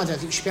 Well, I don't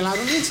think you should be allowed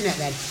on the internet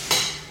then.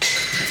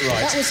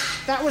 Right.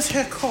 That was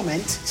her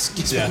comment.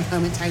 Excuse me a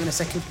moment. Hang on a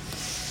second.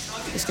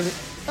 Just give it.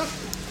 Oh.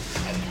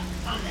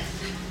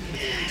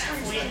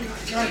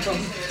 No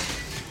problem.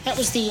 That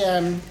was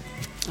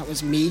that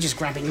was me just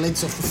grabbing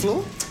lids off the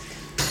floor.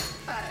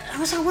 That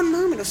was that one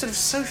moment of sort of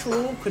social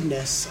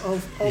awkwardness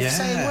of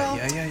saying, well,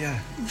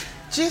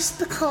 just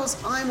because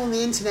I'm on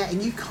the internet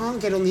and you can't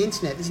get on the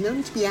internet, there's no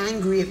need to be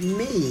angry at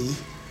me.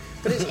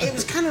 But it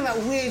was kind of that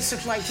weird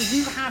sort of like, if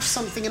you have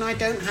something and I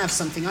don't have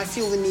something, I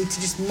feel the need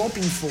to just mob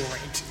you for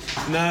it.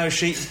 No,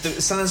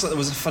 it sounds like there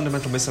was a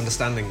fundamental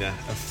misunderstanding there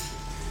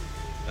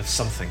of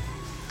something.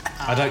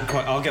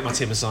 I'll get my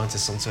team of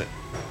scientists onto it.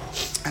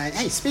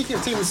 Hey, speaking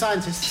of team of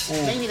scientists,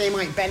 maybe they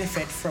might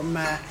benefit from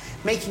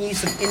making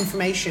use of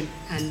information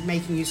and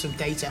making use of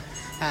data.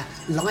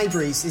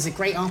 Libraries, there's a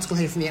great article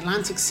here from the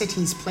Atlantic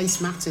Cities Place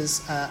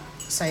Matters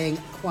saying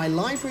why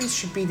libraries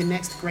should be the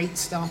next great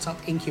startup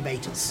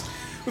incubators.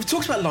 We've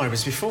talked about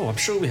libraries before, I'm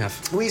sure we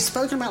have. We've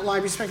spoken about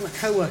libraries, spoken about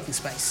co-working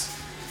space.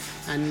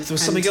 And there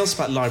was something else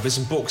about libraries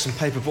and books and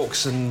paper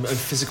books and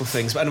physical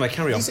things. But anyway,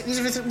 carry on.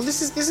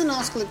 This is an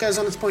article that goes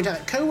on to point out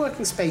that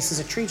co-working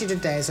spaces are treated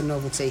today as a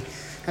novelty,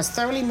 as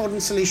thoroughly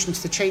modern solution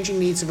to the changing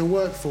needs of a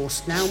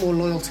workforce now more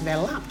loyal to their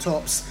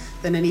laptops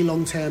than any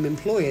long-term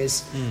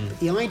employers. But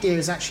the idea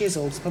is actually as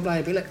old as public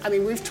library. Look, I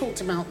mean, we've talked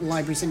about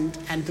libraries and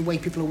the way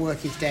people are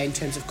working today in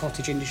terms of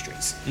cottage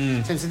industries.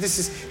 In terms of this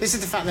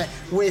is the fact that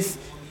with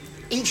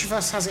each of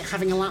us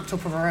having a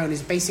laptop of our own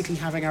is basically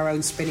having our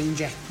own spinning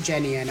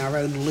jenny and our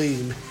own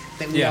loom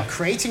that we are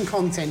creating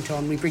content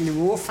on. We bring the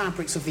raw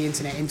fabrics of the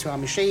internet into our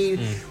machine.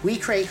 We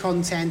create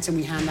content and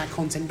we hand that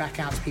content back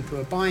out to people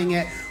who are buying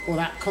it, or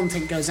that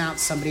content goes out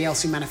to somebody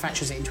else who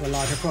manufactures it into a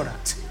larger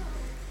product.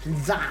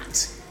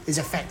 That is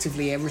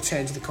effectively a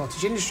return to the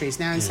cottage industries.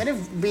 Now, instead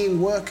of being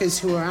workers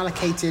who are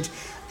allocated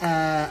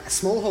a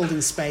small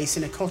holding space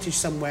in a cottage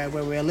somewhere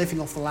where we're living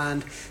off the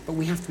land, but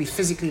we have to be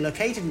physically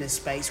located in this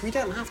space, we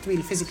don't have to be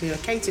physically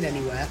located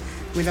anywhere.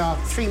 With our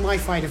 3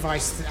 MiFi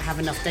devices that have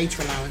enough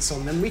data allowance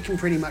on them, we can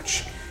pretty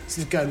much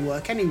sort of go and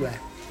work anywhere.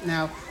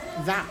 Now,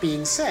 that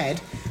being said,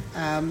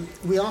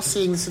 we are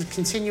seeing sort of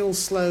continual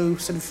slow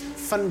sort of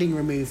funding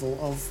removal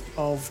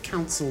of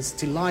councils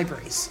to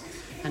libraries.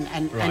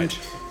 And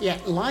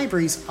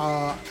libraries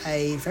are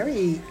a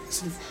very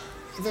sort of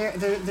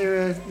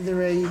they're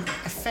a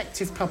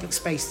effective public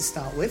space to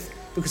start with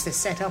because they're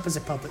set up as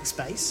a public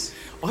space.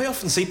 I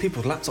often see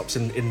people with laptops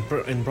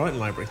in Brighton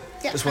Library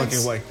just working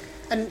away.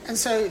 And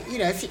so, you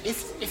know,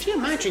 if you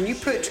imagine you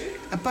put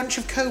a bunch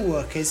of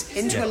co-workers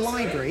into a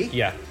library,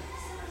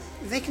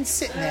 they can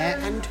sit there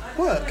and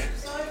work.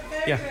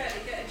 Yeah.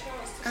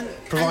 And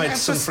provide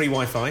some free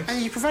Wi-Fi.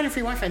 And you provide a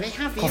free Wi-Fi. They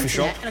have the coffee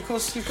internet, shop. And of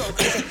course you've got.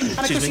 And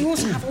of course you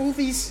also have all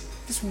this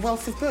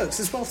wealth of books,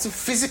 this wealth of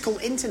physical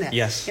internet.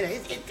 Yes. You know,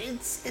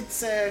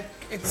 it's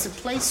a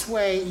place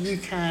where you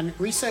can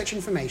research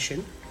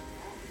information,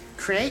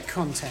 create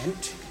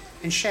content,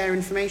 and share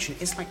information.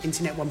 It's like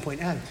Internet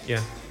 1.0.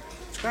 Yeah.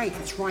 It's great.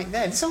 It's right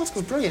there. This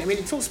article's brilliant. I mean,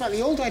 it talks about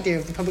the old idea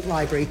of the public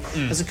library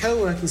as a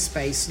co-working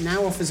space.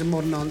 Now offers a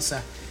modern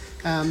answer.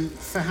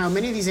 For how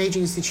many of these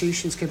aging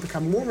institutions could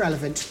become more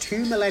relevant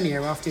 2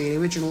 millennia after the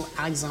original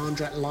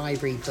Alexandra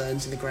Library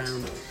burned to the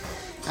ground.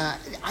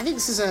 I think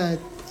this is a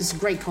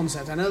great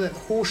concept. I know that the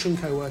Horsham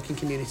co-working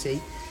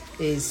community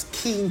is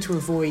keen to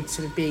avoid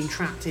sort of being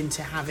trapped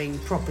into having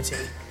property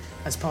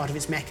as part of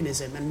its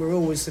mechanism, and we're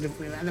always sort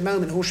of, at the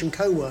moment, Horsham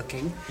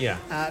Co-working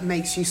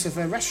makes use of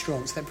a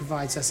restaurant that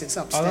provides us its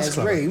upstairs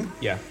room.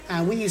 Yeah.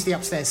 And we use the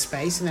upstairs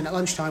space, and then at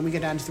lunchtime we go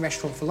down to the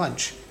restaurant for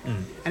lunch.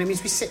 And it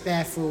means we sit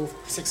there for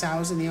 6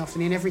 hours in the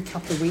afternoon. Every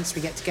couple of weeks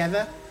we get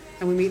together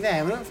and we meet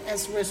there.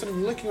 As we're sort of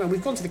looking around,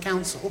 we've gone to the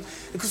council,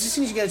 because as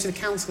soon as you go to the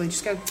council, they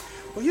just go,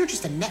 well, you're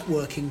just a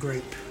networking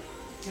group.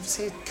 You have to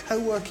say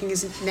co-working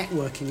isn't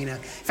networking, you know.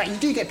 In fact, you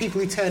do get people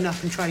who turn up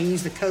and try to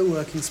use the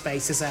co-working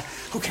space as a,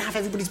 can I have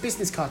everybody's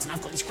business cards? And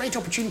I've got these great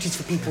opportunities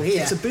for people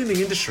here. It's a booming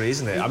industry,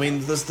 isn't it? I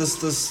mean, there's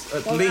at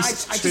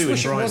least I two in just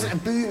wish Brighton. it wasn't a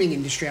booming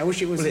industry. I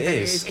wish it was. Well, it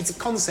is. It's a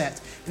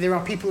concept. But there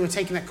are people who are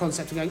taking that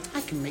concept and going, I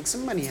can make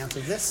some money out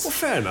of this. Well,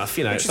 fair enough,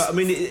 you know. But I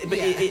mean,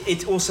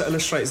 it also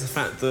illustrates the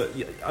fact that,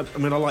 I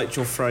mean, I liked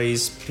your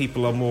phrase,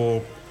 people are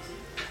more,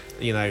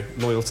 you know,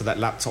 loyal to their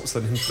laptops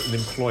than an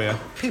employer.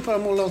 People are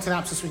more loyal to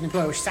laptops than an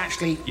employer, which is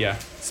actually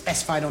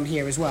specified on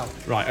here as well.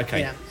 Right,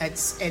 okay. Yeah,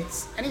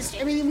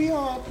 I mean, we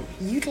are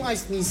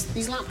utilising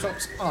these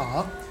laptops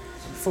are,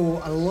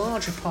 for a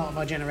larger part of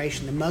our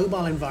generation, the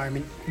mobile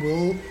environment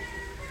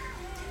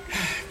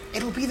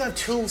it'll be the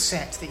tool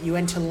set that you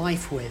enter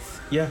life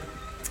with. Yeah.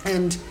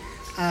 And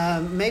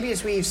maybe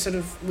as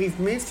we've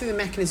moved through the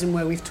mechanism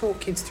where we've taught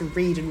kids to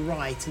read and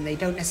write, and they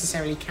don't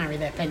necessarily carry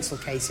their pencil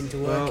case into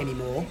work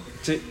anymore.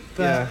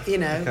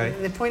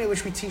 The point at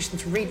which we teach them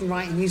to read and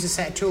write and use a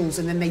set of tools,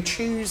 and then they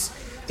choose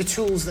the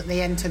tools that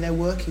they enter their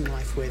working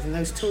life with, and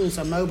those tools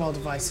are mobile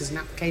devices and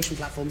application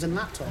platforms and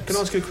laptops. Can I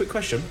ask you a quick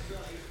question?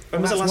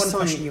 When was the last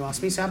question you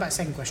asked me, so how about a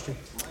second question?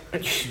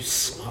 You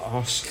smart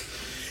arse.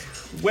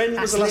 When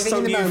was the last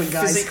time you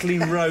physically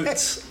wrote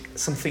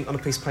something on a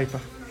piece of paper?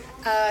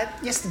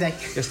 Yesterday.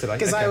 Yesterday,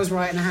 because I was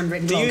writing a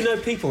handwritten blog. Do you know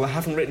people that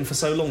haven't written for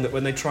so long that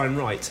when they try and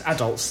write,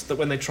 adults, that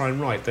when they try and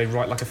write, they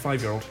write like a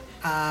 5-year-old?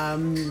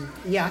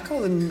 Yeah, I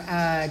call them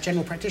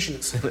general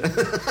practitioners.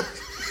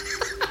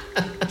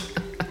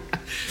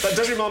 That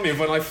does remind me of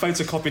when I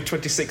photocopied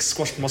 26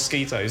 squashed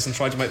mosquitoes and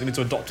tried to make them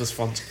into a doctor's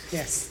font.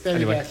 Yes, there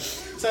we go.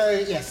 So,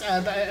 yes,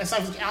 I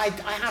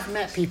have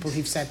met people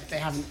who've said they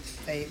haven't,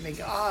 they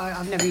go,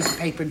 I've never used a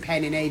paper and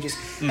pen in ages.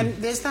 And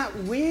there's that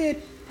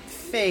weird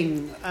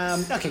thing.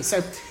 Okay,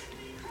 so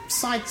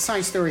side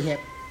story here.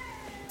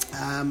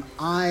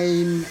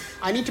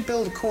 I need to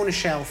build a corner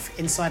shelf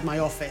inside my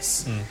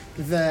office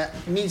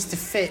that needs to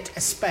fit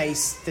a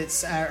space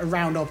that's a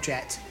round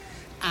object,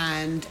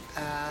 and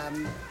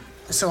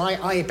so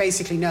I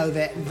basically know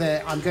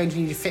that I'm going to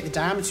need to fit the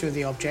diameter of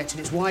the object at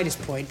its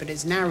widest point, but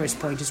its narrowest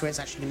point is where it's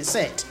actually going to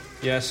sit.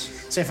 Yes.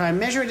 So if I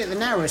measure it at the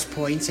narrowest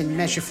point and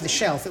measure for the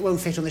shelf, it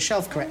won't fit on the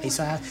shelf correctly.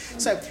 So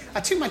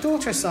I took my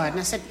daughter aside and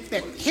I said,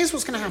 look, here's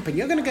what's going to happen.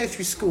 You're going to go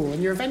through school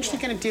and you're eventually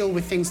going to deal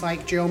with things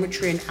like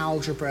geometry and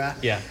algebra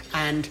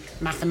and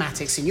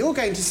mathematics. And you're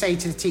going to say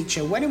to the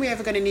teacher, when are we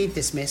ever going to need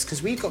this, miss?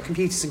 Because we've got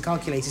computers and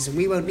calculators and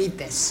we won't need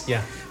this.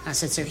 Yeah. And I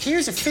said, so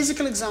here's a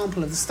physical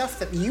example of the stuff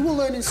that you will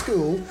learn in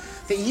school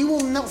that you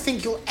will not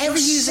think you'll ever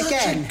use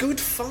again. Such a good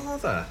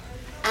father.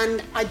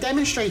 And I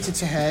demonstrated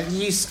to her the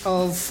use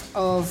of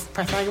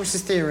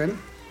Pythagoras'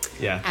 theorem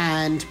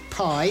and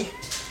pi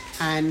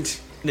and...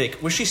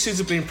 Nick, was she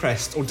suitably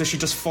impressed, or does she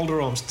just fold her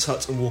arms,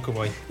 tut, and walk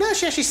away? No,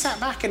 she actually sat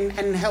back and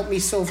helped me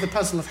solve the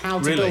puzzle of how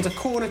to build a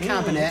corner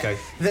cabinet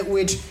that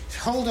would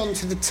hold on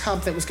to the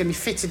tub that was going to be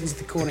fitted into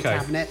the corner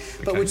cabinet,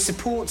 but would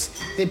support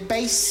the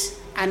base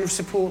and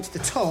support the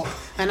top,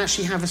 and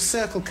actually have a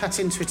circle cut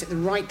into it at the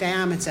right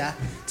diameter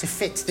to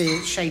fit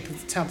the shape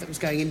of the tub that was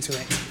going into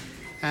it.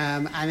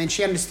 And then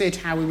she understood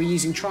how we were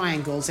using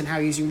triangles and how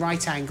we were using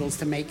right angles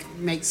to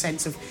make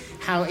sense of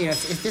how, you know,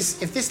 if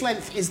this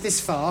length is this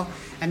far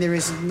and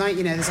there's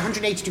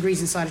 180 degrees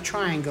inside a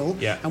triangle,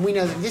 and we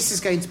know that this is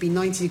going to be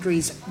 90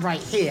 degrees right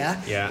here,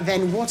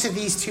 then what are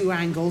these two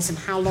angles and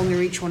how long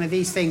are each one of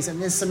these things?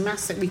 And there's some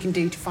maths that we can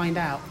do to find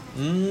out.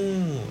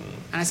 And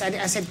I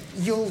said,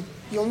 you'll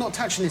not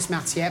touch on this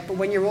maths yet, but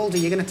when you're older,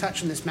 you're going to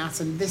touch on this maths,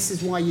 and this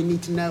is why you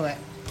need to know it.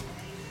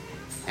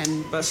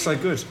 And that's so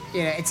good.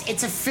 Yeah,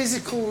 it's a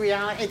physical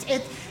reality.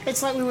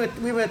 It's like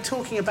we were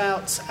talking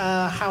about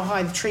how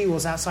high the tree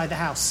was outside the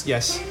house.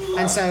 Yes.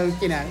 And so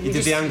you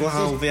did the angle.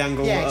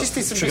 Yeah, just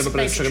did some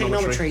basic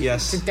trigonometry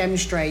to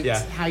demonstrate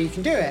how you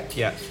can do it.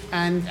 Yeah.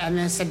 And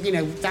I said,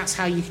 that's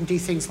how you can do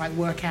things like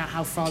work out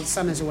how far the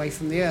sun is away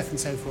from the Earth and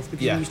so forth.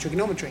 Because you use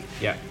trigonometry.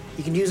 Yeah.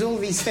 You can use all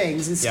of these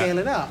things and scale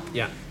it up.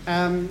 Yeah.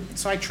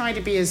 So I try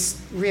to be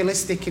as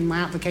realistic in my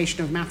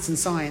application of maths and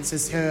science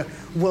as her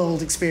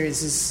world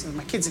experiences,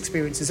 my kids'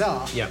 experiences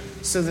are. Yeah.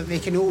 So that they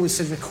can always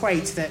sort of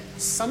equate that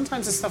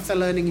sometimes the stuff they're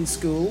learning in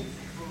school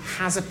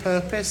has a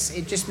purpose.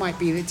 It just might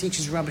be that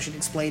teachers are rubbish at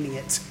explaining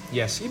it.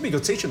 Yes, you'd be a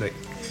good teacher, Nick.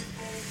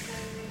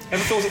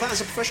 Ever thought of that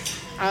as a profession?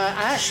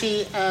 I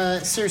actually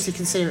seriously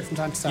consider it from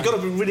time to time. You've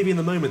got to really be in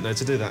the moment, though,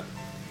 to do that.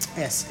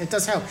 Yes, it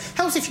does help.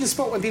 Helps if you can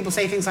spot when people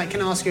say things like, can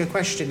I ask you a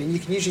question? And you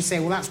can usually say,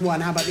 well, that's one,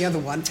 how about the other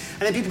one?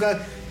 And then people go,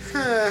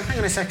 hang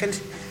on a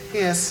second.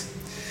 Yes.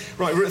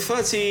 Right, we're at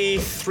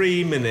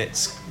 33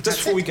 minutes. Just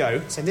before we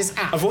go, so this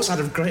app... I've also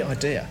had a great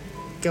idea.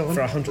 Go on.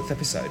 For our 100th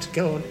episode?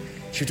 Go on.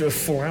 Should we do a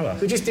full hour?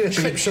 We'll just do a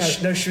clip show.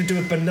 No, should we do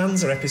a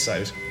Bonanza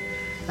episode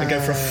and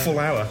go for a full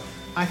hour?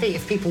 I think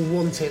if people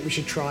want it, we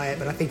should try it,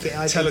 but I think...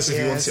 Tell us if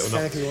you want it or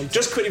not.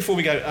 Just quickly before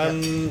we go,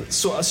 I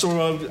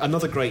saw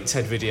another great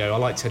TED video. I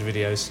like TED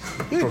videos.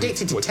 You're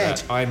addicted to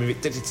TED. I'm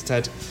addicted to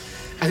TED.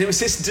 And it was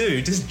this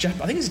dude,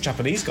 I think he's a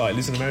Japanese guy who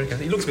lives in America.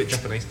 He looks a bit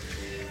Japanese.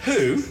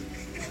 Who...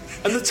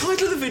 And the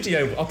title of the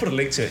video, I'll put a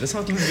link to it. The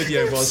title of the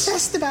video was...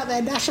 obsessed about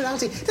their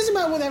nationality. It doesn't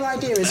matter what their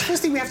idea is.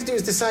 First thing we have to do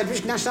is decide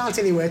which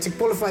nationality they were to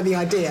qualify the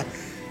idea.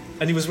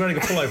 And he was wearing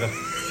a pullover.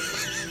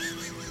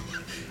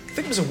 I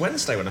think it was a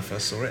Wednesday when I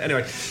first saw it.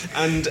 Anyway,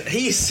 and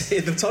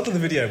the title of the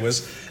video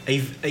was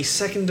a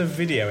second of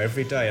video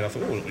every day. And I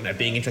thought,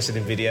 being interested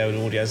in video and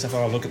audio and stuff,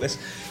 I'll look at this.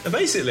 And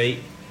basically,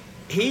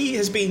 he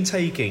has been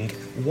taking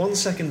 1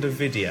 second of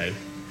video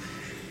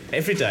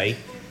every day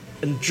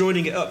and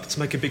joining it up to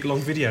make a big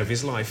long video of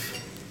his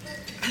life.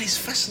 And it's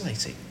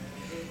fascinating.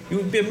 You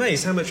would be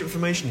amazed how much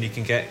information you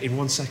can get in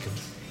 1 second.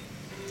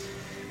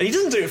 And he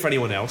doesn't do it for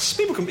anyone else.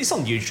 It's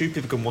on YouTube,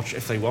 people can watch it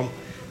if they want.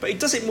 But he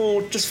does it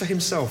more just for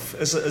himself,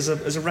 as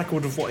a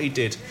record of what he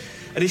did.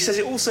 And he says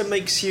it also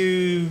makes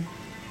you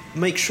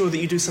make sure that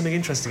you do something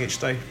interesting each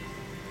day.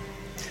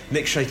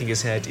 Nick's shaking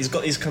his head. He's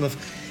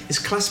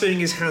clasping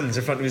his hands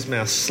in front of his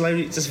mouth,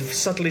 slowly, just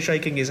subtly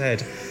shaking his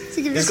head. Was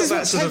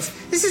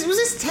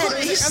this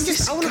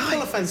TED? I want to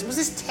qualify this. Was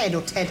this TED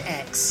or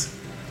TEDx?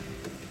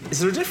 Is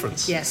there a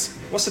difference? Yes.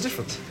 What's the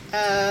difference?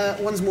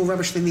 One's more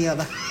rubbish than the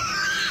other.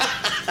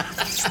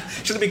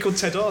 Should it be called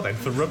TEDR then,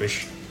 for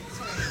rubbish?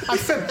 I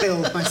prefer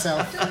Bill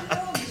myself.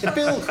 The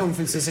Bill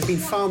conferences have been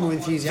far more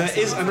enthusiastic.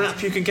 There is an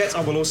app you can get.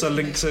 I will also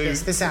link to...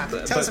 Yes, this app.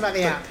 Tell us about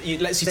the app. It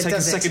lets you take a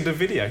second of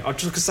video. I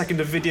took a second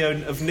of video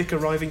of Nick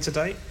arriving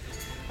today,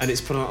 and it's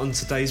put on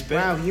today's bit.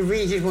 Wow, you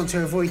really did want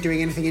to avoid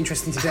doing anything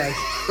interesting today.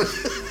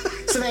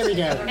 So there we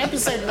go.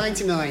 Episode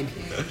 99.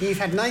 You've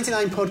had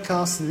 99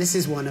 podcasts, and this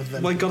is one of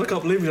them. My God, I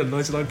can't believe we've done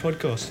 99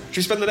 podcasts. Should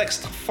we spend the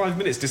next 5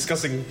 minutes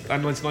discussing our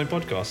 99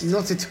 podcasts?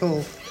 Not at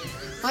all.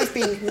 I've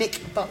been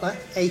Nick Butler,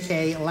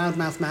 a.k.a.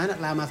 Loudmouthman at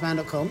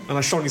loudmouthman.com. And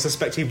I strongly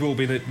suspect he will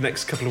be in the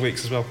next couple of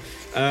weeks as well.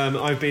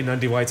 I've been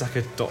Andy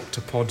Whitaker,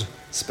 Dr. Pod,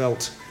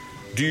 spelt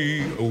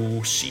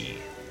D-O-C-T-O-R.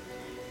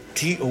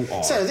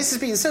 So this has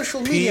been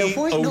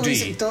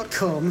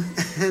socialmediawhitenoise.com,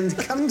 and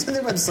come to the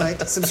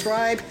website,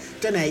 subscribe,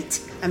 donate,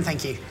 and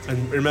thank you.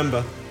 And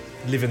remember,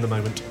 live in the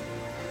moment.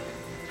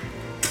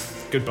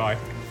 Goodbye.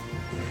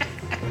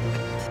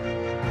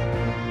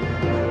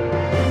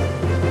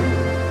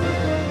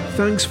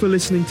 Thanks for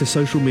listening to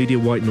Social Media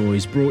White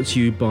Noise, brought to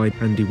you by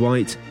Andy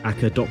White,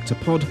 aka Dr.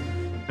 Pod,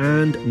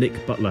 and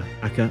Nick Butler,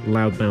 aka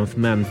Loudmouth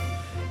Man.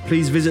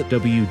 Please visit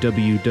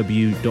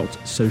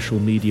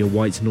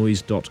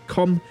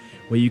www.socialmediawhitenoise.com,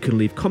 where you can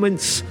leave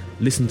comments,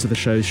 listen to the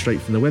show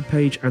straight from the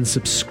webpage, and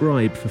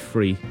subscribe for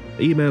free.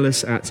 Email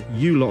us at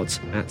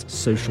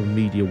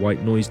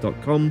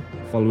ulot@socialmediawhitenoise.com.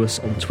 Follow us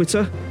on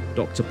Twitter,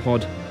 Dr.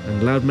 Pod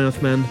and Loudmouth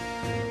Man.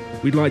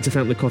 We'd like to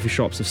thank the coffee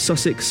shops of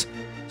Sussex,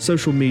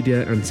 social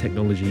media and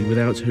technology,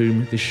 without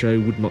whom this show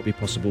would not be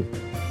possible.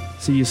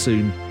 See you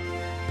soon.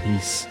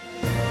 Peace.